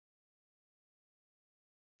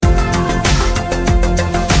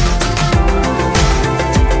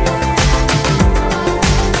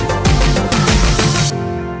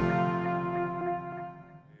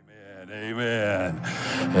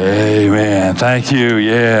Thank you.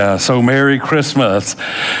 Yeah. So Merry Christmas.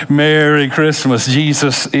 Merry Christmas.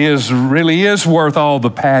 Jesus really is worth all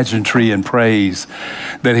the pageantry and praise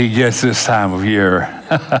that he gets this time of year.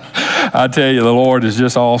 I tell you, the Lord is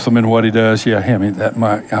just awesome in what he does. Yeah, hand me that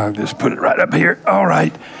mic. I'll just put it right up here. All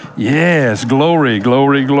right. Yes. Glory,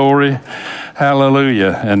 glory, glory.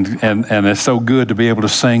 Hallelujah. And it's so good to be able to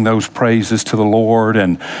sing those praises to the Lord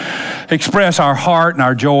and express our heart and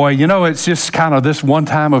our joy. You know, it's just kind of this one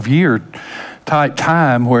time of year type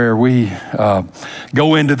time where we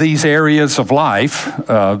go into these areas of life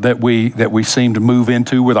that we seem to move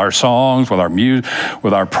into with our songs, with our music,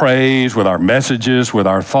 with our praise, with our messages, with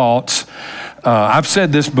our thoughts. I've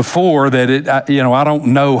said this before that I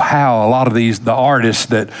don't know how a lot of the artists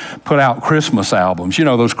that put out Christmas albums,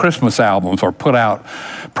 those Christmas albums are put out,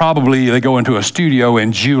 probably they go into a studio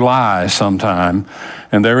in July sometime,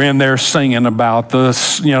 and they're in there singing about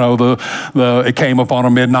this, it came up on a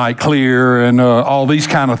midnight clear and all these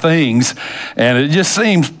kind of things, and it just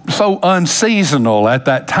seems so unseasonal at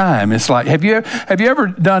that time. It's like, have you ever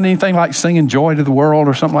done anything like singing Joy to the World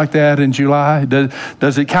or something like that in July?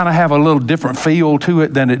 Does it kind of have a little different feel to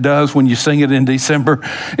it than it does when you sing it in December?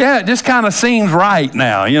 Yeah, it just kind of seems right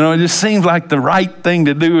now. It just seems like the right thing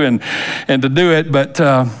to do and to do it.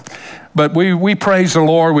 But we praise the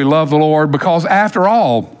Lord. We love the Lord because after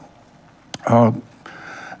all,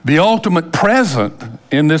 the ultimate present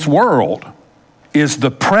in this world is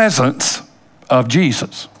the presence of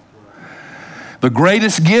Jesus. The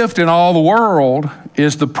greatest gift in all the world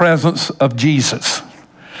is the presence of Jesus.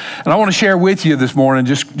 And I want to share with you this morning,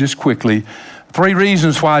 just quickly, 3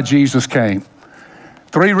 reasons why Jesus came.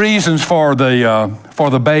 3 reasons for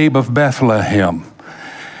the babe of Bethlehem.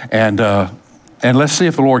 And let's see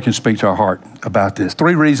if the Lord can speak to our heart about this.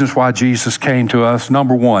 3 reasons why Jesus came to us.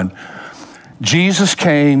 Number 1, Jesus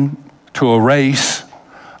came to erase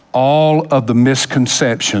all of the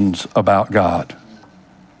misconceptions about God.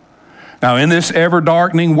 Now, in this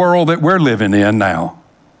ever-darkening world that we're living in now,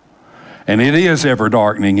 and it is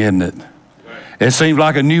ever-darkening, isn't it? It seems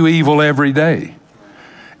like a new evil every day.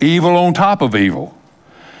 Evil on top of evil.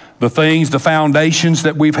 The foundations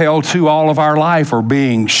that we've held to all of our life are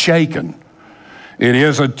being shaken. It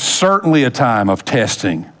is certainly a time of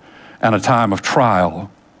testing and a time of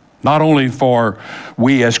trial, not only for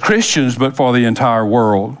we as Christians, but for the entire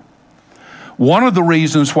world. One of the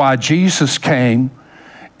reasons why Jesus came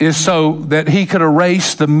is so that he could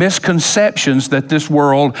erase the misconceptions that this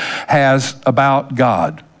world has about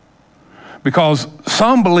God. Because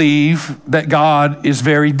some believe that God is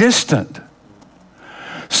very distant.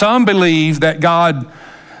 Some believe that God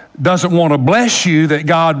doesn't want to bless you, that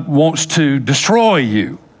God wants to destroy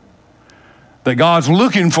you, that God's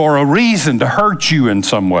looking for a reason to hurt you in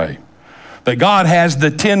some way, that God has the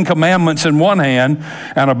 10 commandments in one hand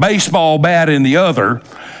and a baseball bat in the other,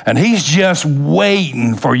 and he's just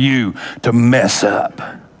waiting for you to mess up.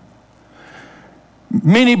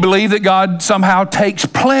 Many believe that God somehow takes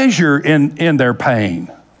pleasure in their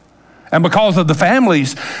pain. And because of the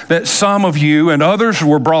families that some of you and others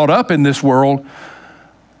were brought up in this world,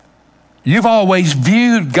 you've always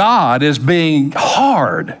viewed God as being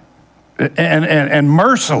hard and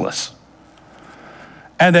merciless.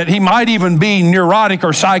 And that he might even be neurotic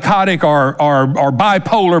or psychotic or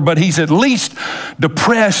bipolar, but he's at least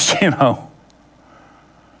depressed,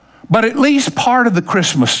 But at least part of the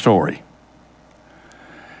Christmas story,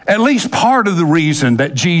 at least part of the reason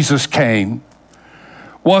that Jesus came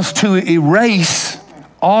was to erase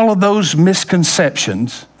all of those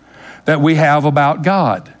misconceptions that we have about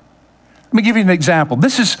God. Let me give you an example.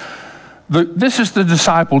 This is the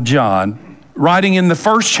disciple John writing in the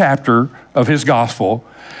first chapter of his gospel.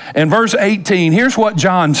 In verse 18, here's what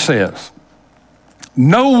John says.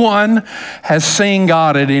 No one has seen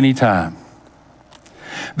God at any time.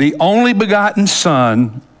 The only begotten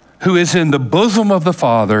Son, who is in the bosom of the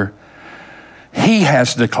Father, he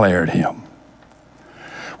has declared him.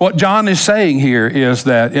 What John is saying here is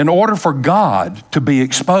that in order for God to be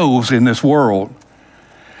exposed in this world,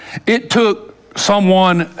 it took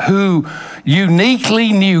someone who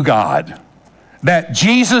uniquely knew God, that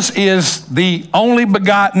Jesus is the only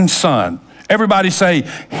begotten Son. Everybody say,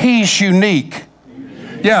 he's unique.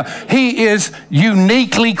 Yeah, he is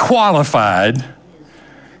uniquely qualified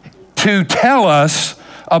to tell us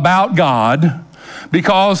about God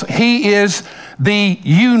because he is the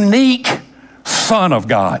unique Son of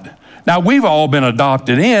God. Now, we've all been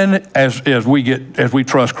adopted in as we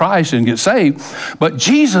trust Christ and get saved, but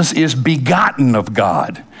Jesus is begotten of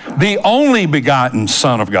God, the only begotten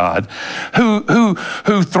Son of God, who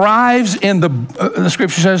thrives in the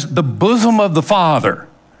Scripture says, the bosom of the Father.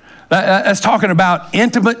 That's talking about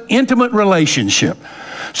intimate relationship.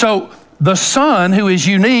 So the Son, who is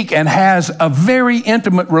unique and has a very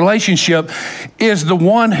intimate relationship, is the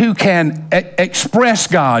one who can express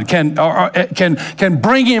God, can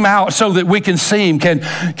bring him out so that we can see him,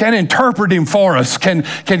 can interpret him for us, can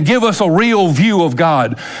give us a real view of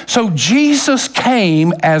God. So Jesus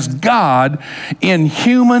came as God in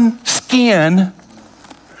human skin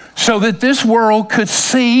so that this world could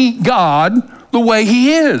see God the way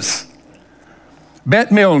he is.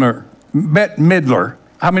 Bette Midler.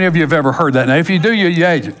 How many of you have ever heard that? Now, if you do, you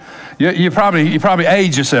age it. You probably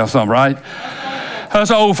age yourself some, right?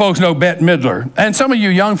 Us old folks know Bette Midler. And some of you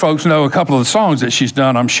young folks know a couple of the songs that she's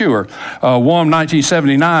done, I'm sure. One,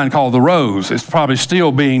 1979, called The Rose. It's probably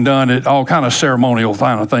still being done at all kind of ceremonial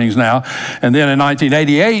kind of things now. And then in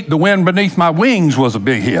 1988, The Wind Beneath My Wings was a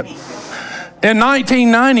big hit. In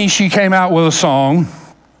 1990, she came out with a song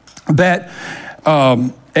that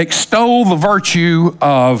extolled the virtue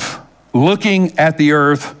of looking at the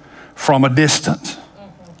earth from a distance.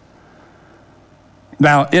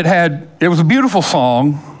 Now, it was a beautiful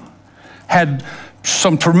song, had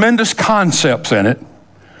some tremendous concepts in it,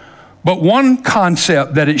 but one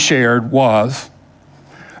concept that it shared was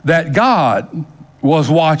that God was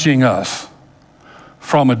watching us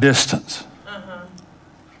from a distance.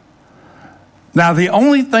 Now, the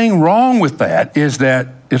only thing wrong with that is that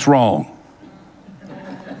it's wrong.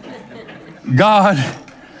 God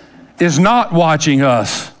is not watching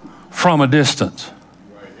us from a distance.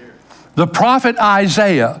 The prophet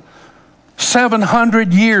Isaiah,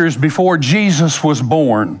 700 years before Jesus was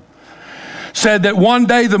born, said that one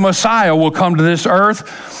day the Messiah will come to this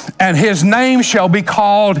earth and his name shall be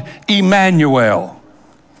called Emmanuel.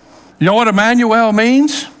 You know what Emmanuel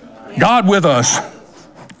means? God with us.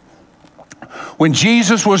 When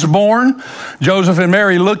Jesus was born, Joseph and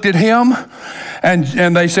Mary looked at him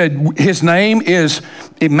and they said, his name is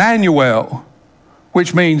Emmanuel,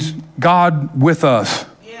 which means God with us.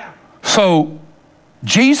 Yeah. So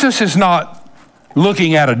Jesus is not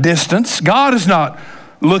looking at a distance. God is not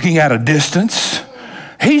looking at a distance.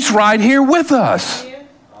 He's right here with us.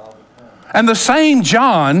 And the same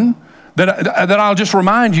John that I'll just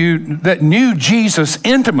remind you that knew Jesus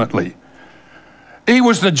intimately. He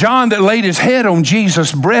was the John that laid his head on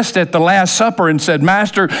Jesus' breast at the Last Supper and said,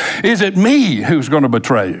 Master, is it me who's going to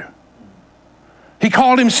betray you? He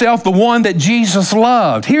called himself the one that Jesus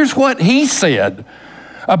loved. Here's what he said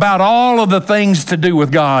about all of the things to do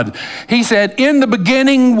with God. He said, in the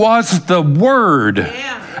beginning was the Word,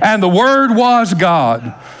 and the Word was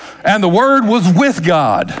God, and the Word was with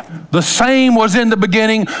God. The same was in the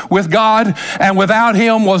beginning with God, and without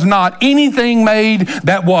him was not anything made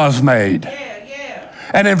that was made.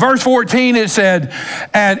 And in verse 14 it said,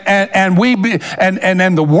 and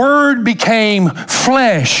then the Word became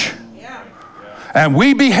flesh. And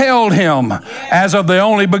we beheld him as of the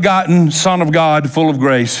only begotten Son of God, full of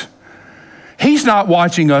grace. He's not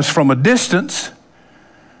watching us from a distance.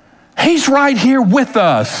 He's right here with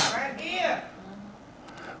us.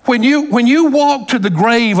 When you walk to the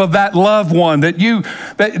grave of that loved one that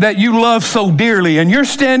you love so dearly, and you're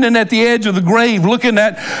standing at the edge of the grave looking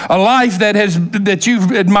at a life that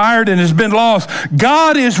you've admired and has been lost,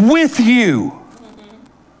 God is with you.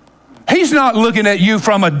 He's not looking at you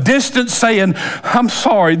from a distance saying, I'm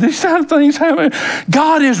sorry, these kind of things happen.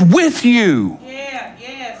 God is with you.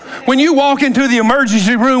 When you walk into the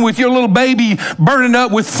emergency room with your little baby burning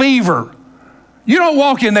up with fever, you don't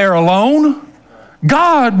walk in there alone.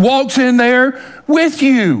 God walks in there with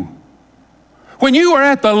you. When you are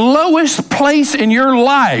at the lowest place in your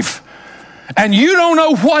life and you don't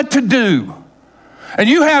know what to do, and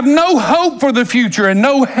you have no hope for the future and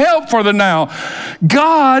no help for the now,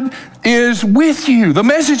 God is with you. The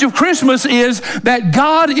message of Christmas is that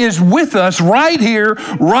God is with us right here,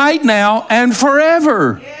 right now, and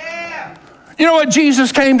forever. Yeah. You know what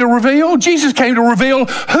Jesus came to reveal? Jesus came to reveal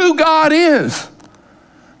who God is.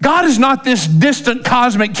 God is not this distant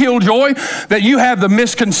cosmic killjoy that you have the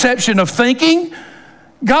misconception of thinking.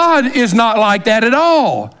 God is not like that at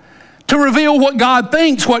all. To reveal what God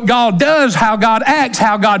thinks, what God does, how God acts,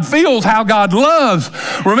 how God feels, how God loves.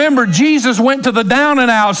 Remember, Jesus went to the down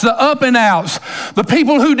and outs, the up and outs, the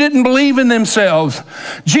people who didn't believe in themselves.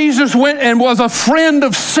 Jesus went and was a friend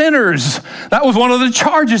of sinners. That was one of the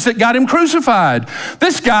charges that got him crucified.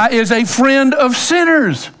 This guy is a friend of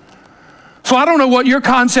sinners. So I don't know what your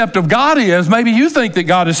concept of God is. Maybe you think that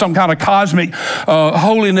God is some kind of cosmic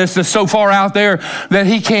holiness that's so far out there that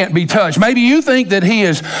he can't be touched. Maybe you think that he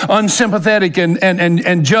is unsympathetic and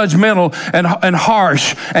judgmental and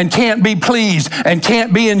harsh and can't be pleased and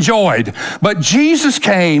can't be enjoyed. But Jesus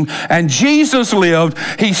came and Jesus lived.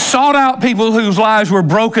 He sought out people whose lives were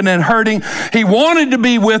broken and hurting. He wanted to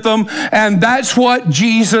be with them, and that's what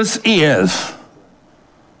Jesus is.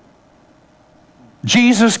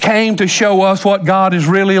 Jesus came to show us what God is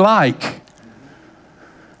really like.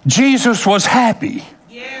 Jesus was happy.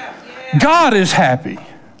 God is happy.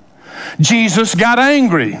 Jesus got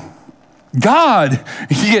angry. God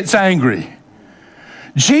gets angry.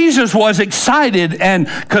 Jesus was excited and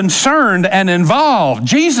concerned and involved.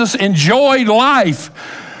 Jesus enjoyed life.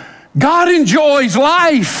 God enjoys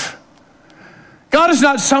life. God is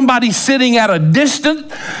not somebody sitting at a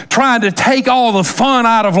distance trying to take all the fun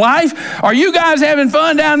out of life. Are you guys having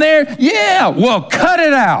fun down there? Yeah, well, cut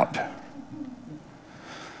it out.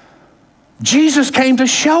 Jesus came to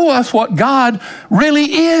show us what God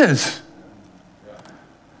really is.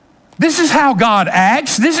 This is how God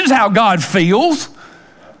acts. This is how God feels.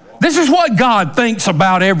 This is what God thinks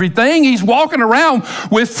about everything. He's walking around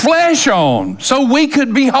with flesh on so we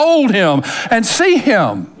could behold him and see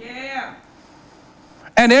him.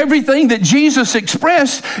 And everything that Jesus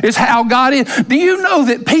expressed is how God is. Do you know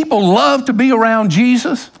that people love to be around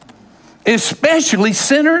Jesus? Especially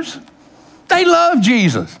sinners. They love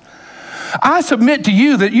Jesus. I submit to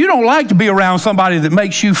you that you don't like to be around somebody that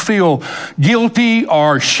makes you feel guilty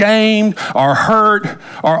or shamed or hurt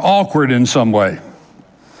or awkward in some way.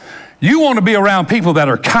 You want to be around people that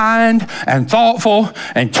are kind and thoughtful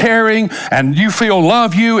and caring and you feel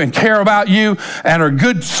love you and care about you and are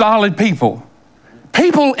good, solid people.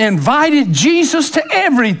 People invited Jesus to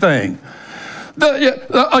everything.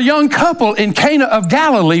 A young couple in Cana of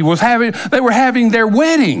Galilee were having their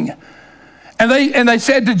wedding. And they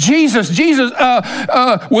said to Jesus,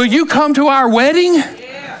 will you come to our wedding?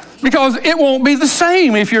 Yeah. Because it won't be the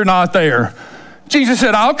same if you're not there. Jesus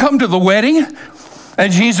said, I'll come to the wedding.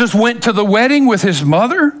 And Jesus went to the wedding with his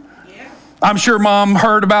mother. I'm sure mom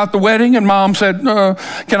heard about the wedding and mom said,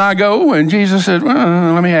 can I go? And Jesus said,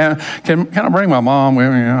 let me ask, can I bring my mom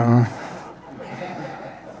with me?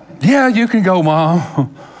 Yeah, you can go,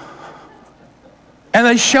 Mom. And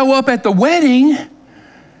they show up at the wedding,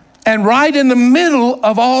 and right in the middle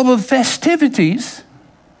of all the festivities,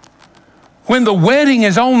 when the wedding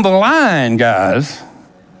is on the line, guys,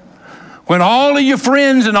 when all of your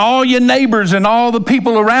friends and all your neighbors and all the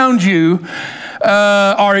people around you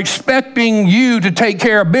are expecting you to take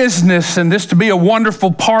care of business and this to be a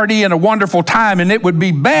wonderful party and a wonderful time, and it would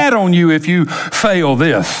be bad on you if you fail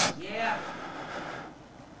this. Yeah.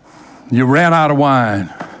 You ran out of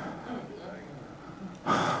wine.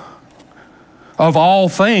 Of all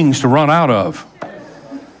things to run out of.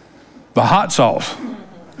 The hot sauce.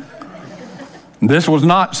 This was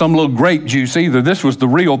not some little grape juice either. This was the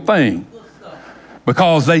real thing.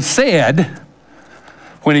 Because they said,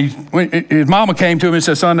 when his mama came to him and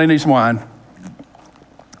said, son, they need some wine.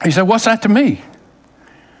 He said, what's that to me?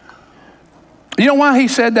 You know why he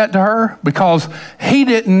said that to her? Because he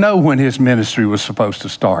didn't know when his ministry was supposed to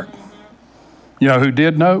start. You know who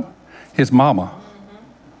did know? His mama.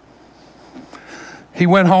 He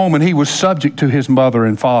went home and he was subject to his mother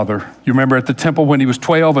and father. You remember at the temple when he was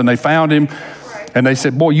 12 and they found him and they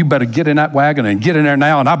said, boy, you better get in that wagon and get in there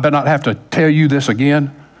now, and I better not have to tell you this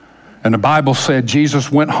again. And the Bible said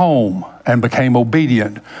Jesus went home and became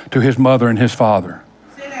obedient to his mother and his father.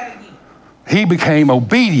 Say that again. He became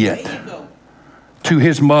obedient to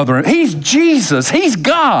his mother. He's Jesus. He's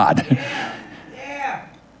God. Yeah. Yeah.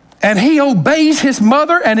 And he obeys his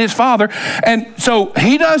mother and his father. And so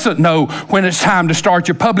he doesn't know when it's time to start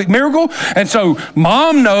your public miracle. And so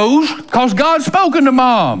mom knows because God's spoken to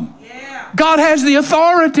mom. Yeah. God has the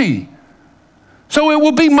authority. So it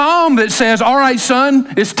will be mom that says, all right,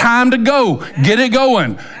 son, it's time to go. Get it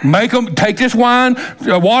going. Take this wine,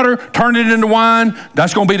 water, turn it into wine.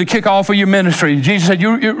 That's going to be the kickoff of your ministry. Jesus said,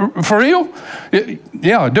 you for real?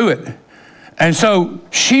 Yeah, do it. And so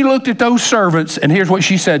she looked at those servants, and here's what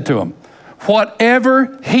she said to them.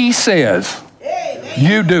 Whatever he says,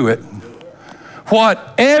 you do it.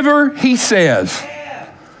 Whatever he says,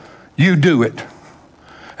 you do it.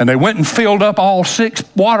 And they went and filled up all 6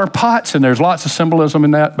 water pots, and there's lots of symbolism in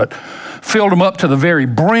that, but filled them up to the very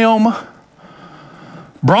brim,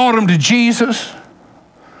 brought them to Jesus.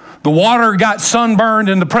 The water got sunburned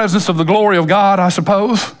in the presence of the glory of God, I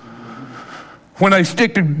suppose. When they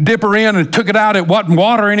stick the dipper in and took it out, it wasn't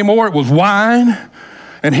water anymore, it was wine.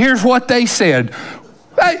 And here's what they said.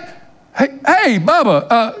 Hey,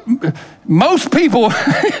 Bubba, Most people,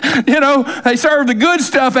 they serve the good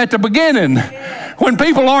stuff at the beginning. When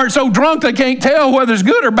people aren't so drunk they can't tell whether it's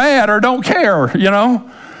good or bad or don't care,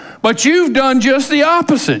 But you've done just the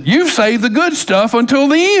opposite. You've saved the good stuff until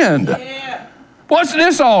the end. Yeah. What's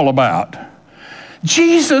this all about?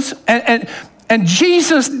 Jesus, and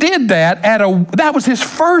Jesus did that that was his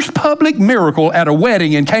first public miracle at a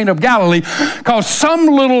wedding in Cana of Galilee, because some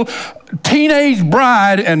little teenage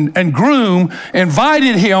bride and groom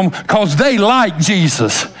invited him because they liked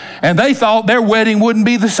Jesus, and they thought their wedding wouldn't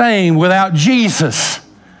be the same without Jesus.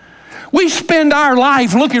 We spend our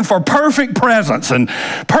life looking for perfect presents and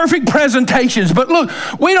perfect presentations, but look,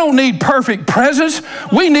 we don't need perfect presents.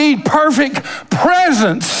 We need perfect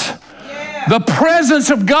presence. Yeah. The presence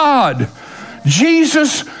of God.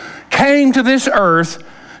 Jesus came to this earth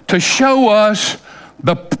to show us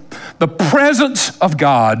the presence of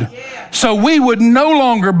God, so we would no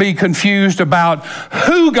longer be confused about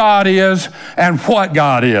who God is and what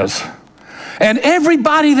God is. And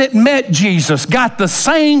everybody that met Jesus got the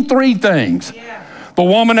same three things. Yeah. The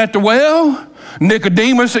woman at the well,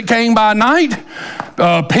 Nicodemus that came by night,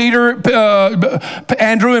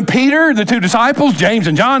 Andrew and Peter, the two disciples, James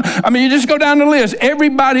and John. I mean, you just go down the list.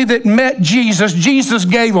 Everybody that met Jesus, Jesus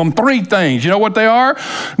gave them three things. You know what they are?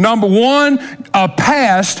 Number one, a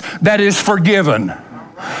past that is forgiven.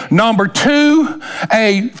 Number two,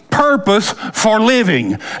 a purpose for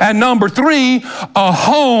living. And number three, a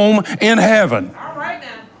home in heaven. All right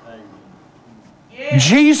now. Yeah.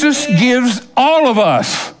 Jesus gives all of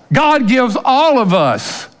us, God gives all of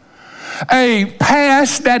us a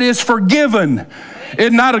past that is forgiven.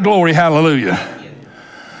 Isn't that a glory? Hallelujah.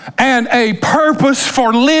 And a purpose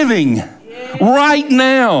for living right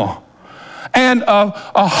now. And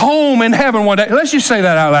a home in heaven one day. Let's just say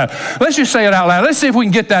that out loud. Let's just say it out loud. Let's see if we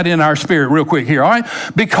can get that in our spirit real quick here, all right?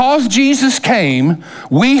 Because Jesus came,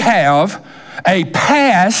 we have a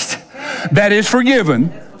past that is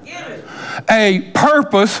forgiven, a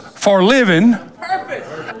purpose for living,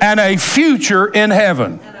 and a future in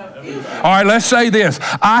heaven. All right, let's say this.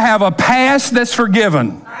 I have a past that's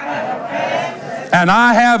forgiven, and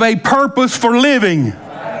I have a purpose for living.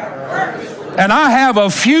 And I have a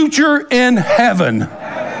future in heaven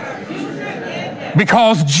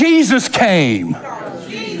because Jesus came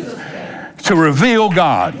to reveal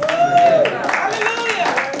God.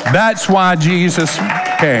 That's why Jesus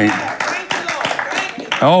came.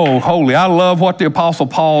 Oh, holy. I love what the Apostle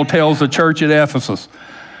Paul tells the church at Ephesus.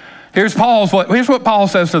 Here's what Paul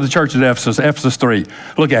says to the church at Ephesus, Ephesus 3.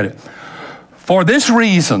 Look at it. For this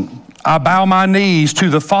reason, I bow my knees to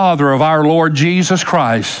the Father of our Lord Jesus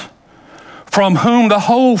Christ, from whom the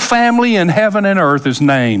whole family in heaven and earth is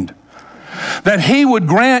named, that he would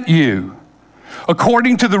grant you,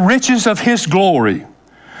 according to the riches of his glory,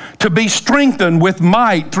 to be strengthened with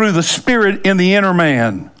might through the Spirit in the inner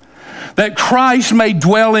man, that Christ may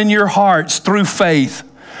dwell in your hearts through faith,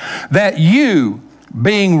 that you,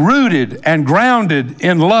 being rooted and grounded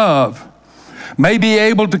in love, may be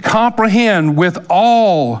able to comprehend with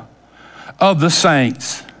all of the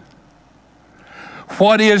saints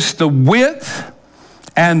what is the width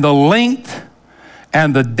and the length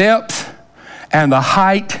and the depth and the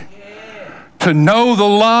height, to know the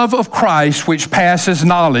love of Christ which passes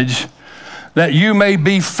knowledge, that you may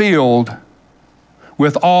be filled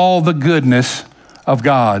with all the goodness of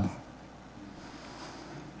God.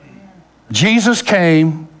 Jesus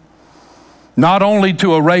came not only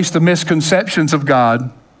to erase the misconceptions of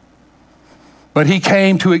God, but he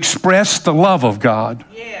came to express the love of God.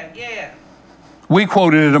 We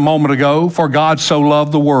quoted it a moment ago, for God so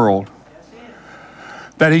loved the world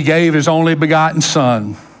that he gave his only begotten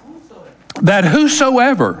Son, that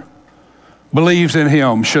whosoever believes in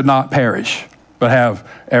him should not perish, but have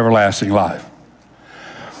everlasting life.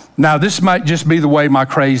 Now, this might just be the way my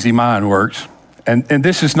crazy mind works, and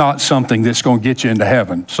this is not something that's going to get you into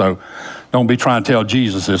heaven, so don't be trying to tell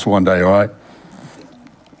Jesus this one day, all right?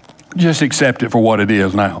 Just accept it for what it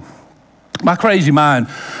is now. My crazy mind,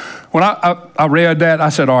 when I read that, I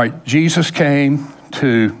said, all right, Jesus came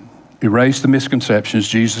to erase the misconceptions.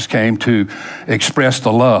 Jesus came to express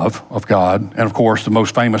the love of God. And of course, the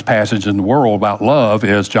most famous passage in the world about love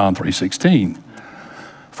is John 3:16.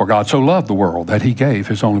 For God so loved the world that he gave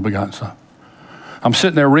his only begotten Son. I'm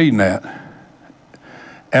sitting there reading that.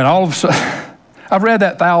 And all of a sudden, I've read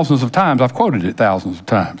that thousands of times. I've quoted it thousands of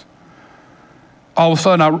times. All of a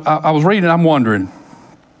sudden, I was reading, I'm wondering,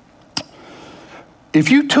 if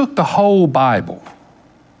you took the whole Bible,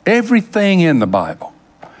 everything in the Bible,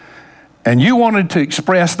 and you wanted to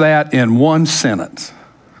express that in one sentence,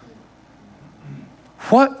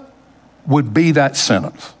 what would be that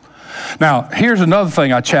sentence? Now, here's another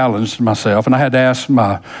thing I challenged myself, and I had to ask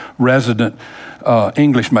my resident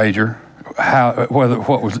English major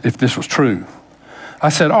if this was true. I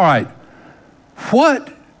said, all right,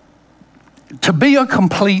 to be a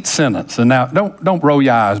complete sentence, and now don't roll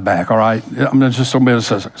your eyes back, all right? I'm just going to be a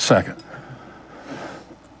second.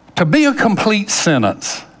 To be a complete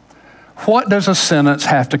sentence, what does a sentence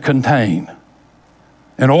have to contain?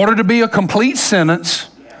 In order to be a complete sentence,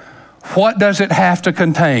 what does it have to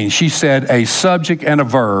contain? She said a subject and a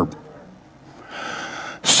verb.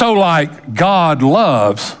 So like God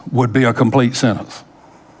loves would be a complete sentence.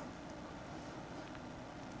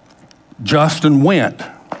 Justin went.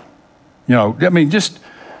 You know, I mean, just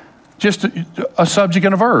a subject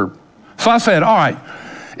and a verb. So I said, all right,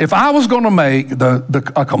 if I was going to make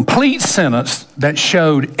a complete sentence that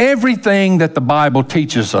showed everything that the Bible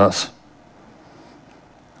teaches us,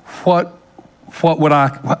 what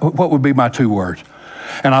would be my 2 words?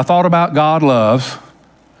 And I thought about God loves,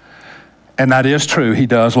 and that is true, he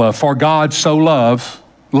does love. For God so loved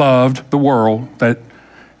the world but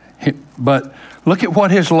look at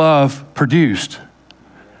what his love produced.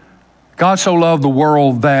 God so loved the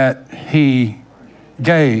world that he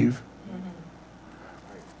gave.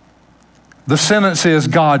 The sentence is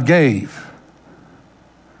God gave.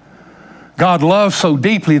 God loved so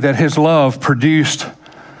deeply that his love produced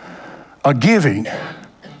a giving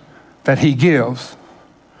that he gives.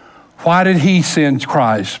 Why did he send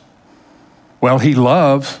Christ? Well, he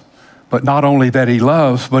loves, but not only that he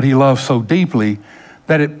loves, but he loves so deeply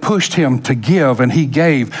that it pushed him to give, and he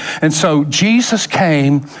gave. And so Jesus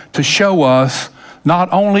came to show us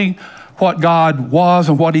not only what God was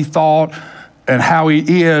and what he thought and how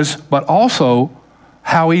he is, but also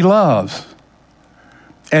how he loves.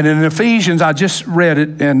 And in Ephesians, I just read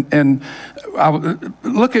it, and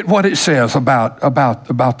look at what it says about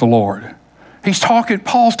the Lord.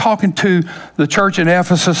 Paul's talking to the church in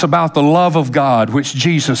Ephesus about the love of God, which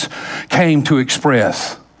Jesus came to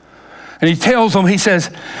express. And he tells them, he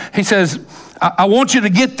says, I want you to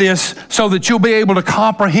get this so that you'll be able to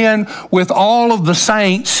comprehend with all of the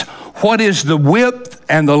saints what is the width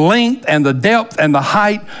and the length and the depth and the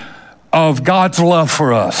height of God's love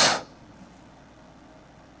for us.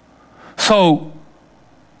 So,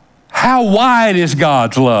 how wide is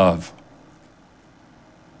God's love?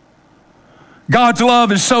 God's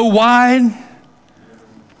love is so wide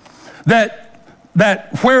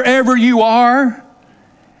that wherever you are,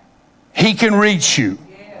 he can reach you.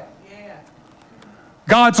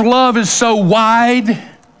 God's love is so wide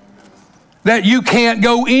that you can't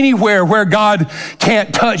go anywhere where God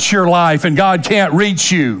can't touch your life and God can't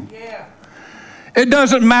reach you. It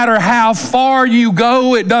doesn't matter how far you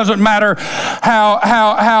go. It doesn't matter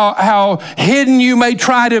how hidden you may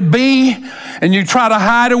try to be and you try to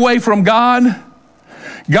hide away from God.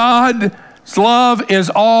 God's love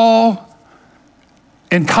is all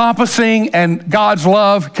encompassing, and God's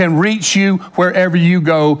love can reach you wherever you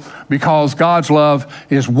go because God's love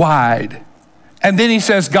is wide. And then he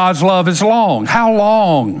says God's love is long. How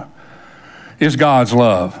long is God's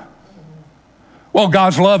love? Well,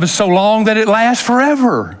 God's love is so long that it lasts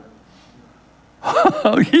forever.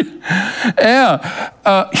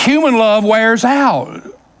 Human love wears out.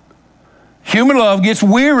 Human love gets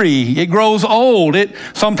weary. It grows old.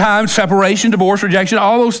 Sometimes separation, divorce, rejection,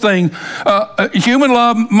 all those things. Human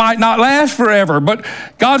love might not last forever, but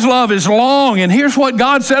God's love is long. And here's what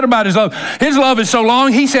God said about his love. His love is so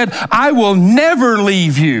long, he said, I will never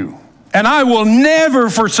leave you, and I will never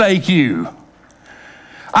forsake you.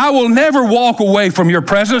 I will never walk away from your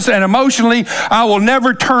presence, and emotionally, I will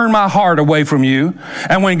never turn my heart away from you.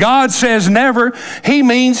 And when God says never, he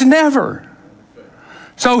means never.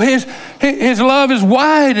 So his love is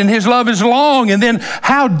wide and his love is long. And then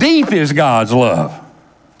how deep is God's love?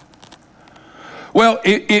 Well,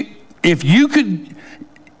 if you could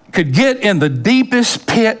get in the deepest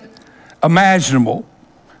pit imaginable,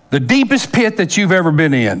 the deepest pit that you've ever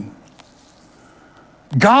been in,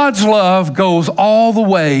 God's love goes all the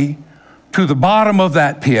way to the bottom of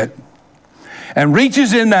that pit and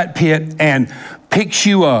reaches in that pit and picks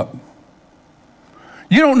you up.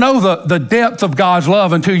 You don't know the depth of God's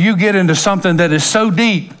love until you get into something that is so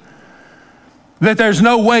deep that there's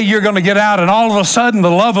no way you're going to get out. And all of a sudden,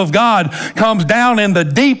 the love of God comes down in the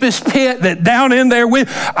deepest pit, that down in there with.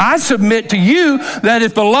 I submit to you that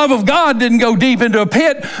if the love of God didn't go deep into a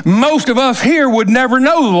pit, most of us here would never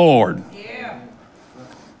know the Lord.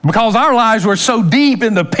 Because our lives were so deep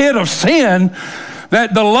in the pit of sin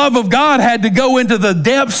that the love of God had to go into the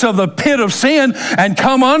depths of the pit of sin and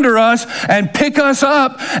come under us and pick us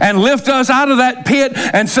up and lift us out of that pit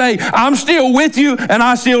and say, I'm still with you and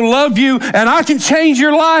I still love you and I can change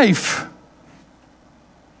your life.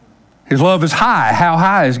 His love is high. How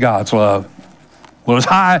high is God's love? Well, it's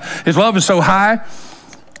high. His love is so high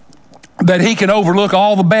that he can overlook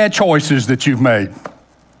all the bad choices that you've made.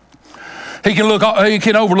 He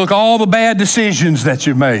can overlook all the bad decisions that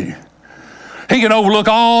you've made. He can overlook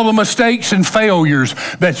all the mistakes and failures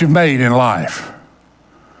that you've made in life.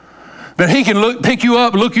 That he can pick you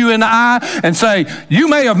up, look you in the eye, and say, you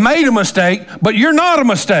may have made a mistake, but you're not a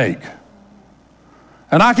mistake.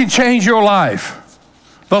 And I can change your life.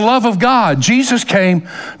 The love of God. Jesus came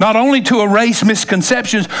not only to erase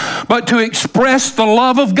misconceptions, but to express the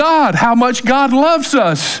love of God, how much God loves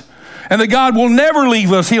us, and that God will never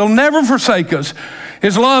leave us. He'll never forsake us.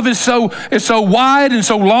 His love is so wide and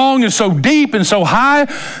so long and so deep and so high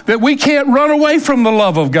that we can't run away from the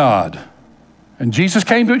love of God. And Jesus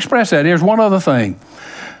came to express that. Here's one other thing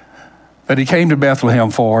that he came to Bethlehem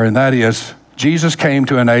for, and that is Jesus came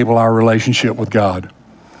to enable our relationship with God.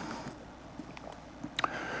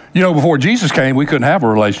 You know, before Jesus came, we couldn't have a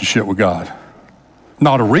relationship with God.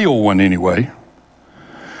 Not a real one anyway.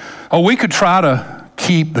 Oh, we could try to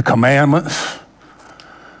keep the commandments,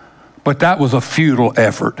 but that was a futile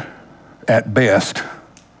effort at best.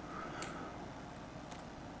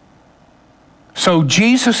 So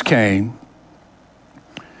Jesus came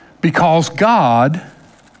because God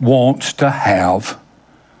wants to have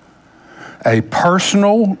a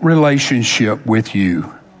personal relationship with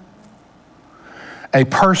you. A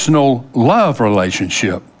personal love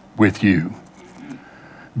relationship with you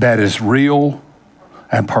that is real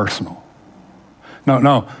and personal.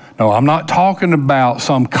 No, I'm not talking about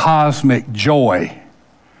some cosmic joy.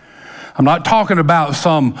 I'm not talking about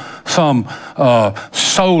some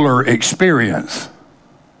solar experience.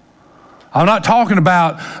 I'm not talking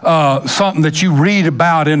about something that you read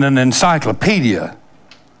about in an encyclopedia.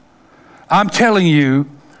 I'm telling you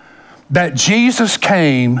that Jesus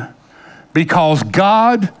came because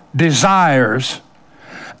God desires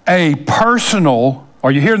a personal, are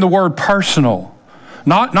you hearing the word personal?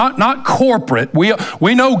 Not corporate.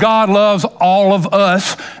 We know God loves all of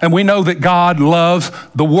us, and we know that God loves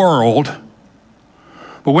the world.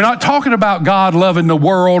 But we're not talking about God loving the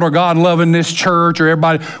world or God loving this church or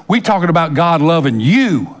everybody. We're talking about God loving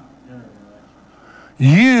you.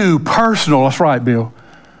 You personal, that's right, Bill.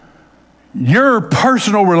 Your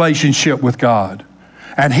personal relationship with God.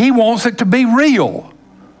 And he wants it to be real.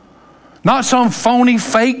 Not some phony,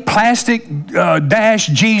 fake, plastic, dash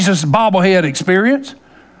Jesus bobblehead experience.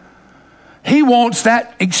 He wants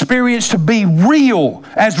that experience to be real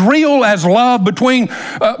as love between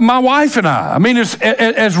my wife and I. I mean,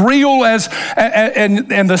 as real as,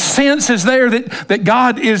 and the sense is there that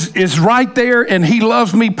God is right there and he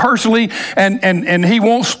loves me personally and he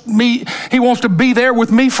wants to be there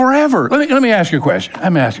with me forever. Let me ask you a question.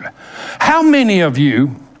 How many of you,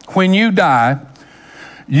 when you die,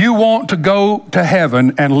 you want to go to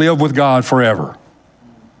heaven and live with God forever?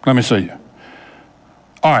 Let me see you.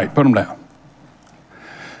 All right, put them down.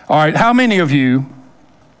 All right, how many of you,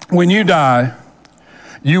 when you die,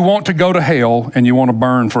 you want to go to hell and you want to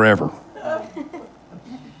burn forever?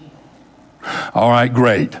 All right,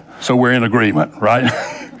 great. So we're in agreement, right?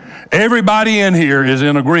 Everybody in here is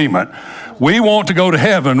in agreement. We want to go to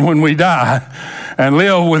heaven when we die and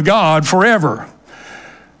live with God forever.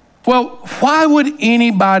 Well, why would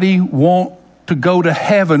anybody want to go to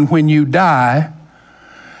heaven when you die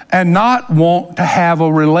and not want to have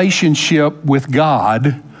a relationship with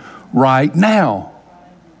God right now?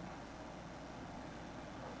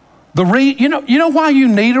 You know why you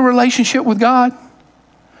need a relationship with God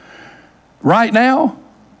right now?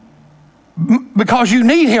 Because you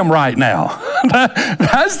need him right now.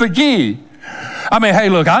 That's the key. I mean, hey,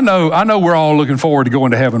 look, I know we're all looking forward to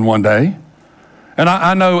going to heaven one day. And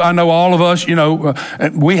I know all of us,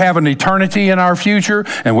 we have an eternity in our future,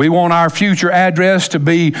 and we want our future address to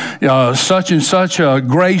be such and such a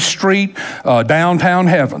Grace Street, downtown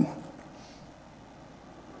heaven.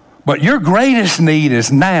 But your greatest need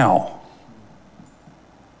is now.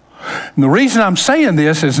 And the reason I'm saying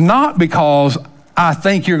this is not because I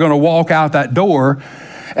think you're going to walk out that door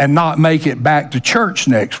and not make it back to church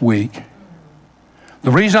next week.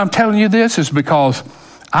 The reason I'm telling you this is because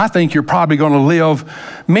I think you're probably going to live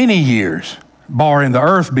many years, barring the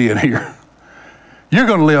earth being here. You're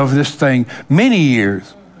going to live this thing many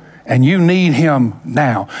years, and you need him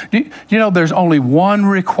now. You know there's only one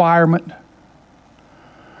requirement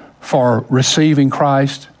for receiving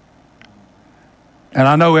Christ? And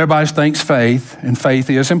I know everybody thinks faith, and faith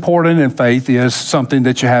is important, and faith is something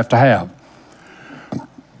that you have to have.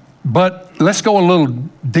 But let's go a little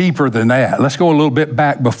deeper than that. Let's go a little bit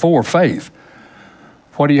back before faith.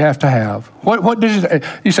 What do you have to have? What does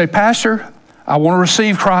you say, Pastor? I want to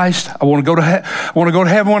receive Christ. I want to go to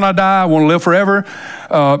heaven when I die. I want to live forever,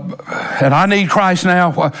 and I need Christ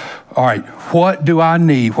now. All right, what do I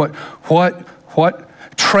need? What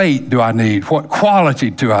trait do I need? What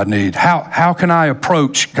quality do I need? How can I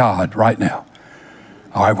approach God right now?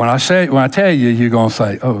 All right, when I tell you, you're going to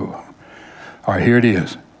say, oh, all right, here it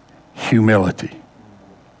is. Humility.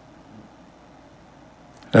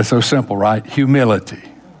 That's so simple, right? Humility.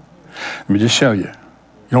 Let me just show you.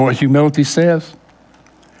 You know what humility says?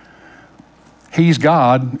 He's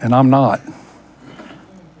God and I'm not.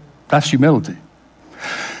 That's humility.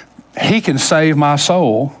 He can save my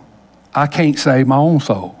soul. I can't save my own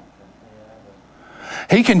soul.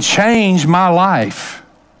 He can change my life.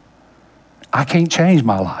 I can't change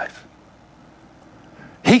my life.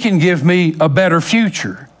 He can give me a better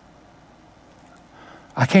future.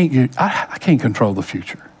 I can't control the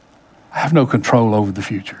future. I have no control over the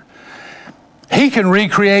future. He can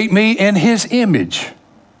recreate me in his image.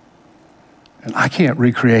 And I can't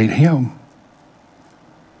recreate him.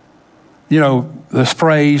 You know, this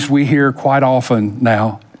phrase we hear quite often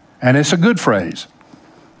now, and it's a good phrase.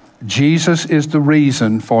 Jesus is the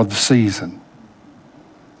reason for the season.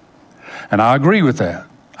 And I agree with that.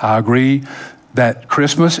 I agree that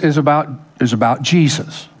Christmas is about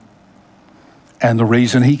Jesus and the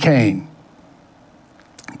reason he came.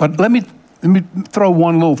 But let me throw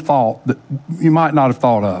one little thought that you might not have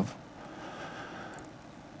thought of.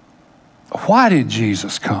 Why did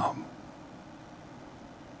Jesus come?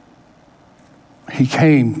 He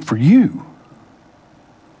came for you.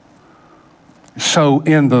 So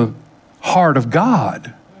in the heart of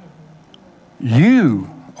God, you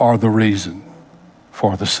are the reason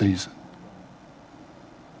for the season.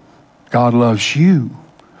 God loves you,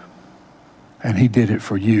 and he did it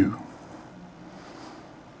for you.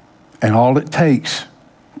 And all it takes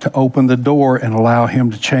to open the door and allow him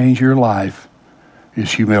to change your life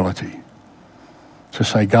is humility. To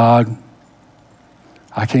say, God,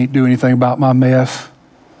 I can't do anything about my mess.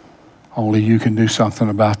 Only you can do something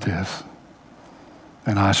about this.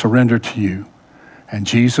 And I surrender to you. And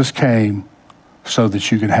Jesus came so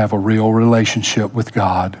that you can have a real relationship with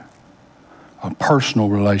God, a personal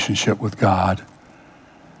relationship with God.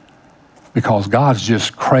 Because God's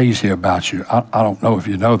just crazy about you. I don't know if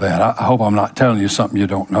you know that. I hope I'm not telling you something you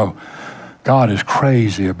don't know. God is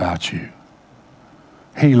crazy about you.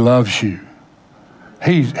 He loves you.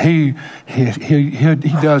 He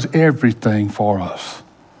does everything for us.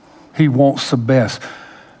 He wants the best.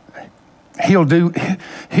 He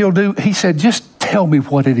said, just tell me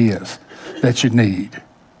what it is that you need.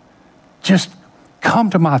 Just come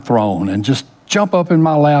to my throne and just jump up in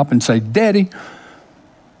my lap and say, Daddy,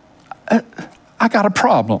 I got a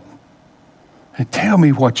problem. And tell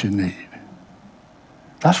me what you need.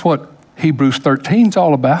 That's what Hebrews 13 is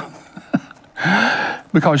all about.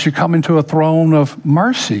 Because you come into a throne of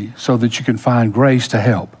mercy so that you can find grace to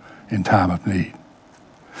help in time of need.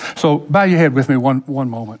 So bow your head with me one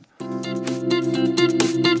moment.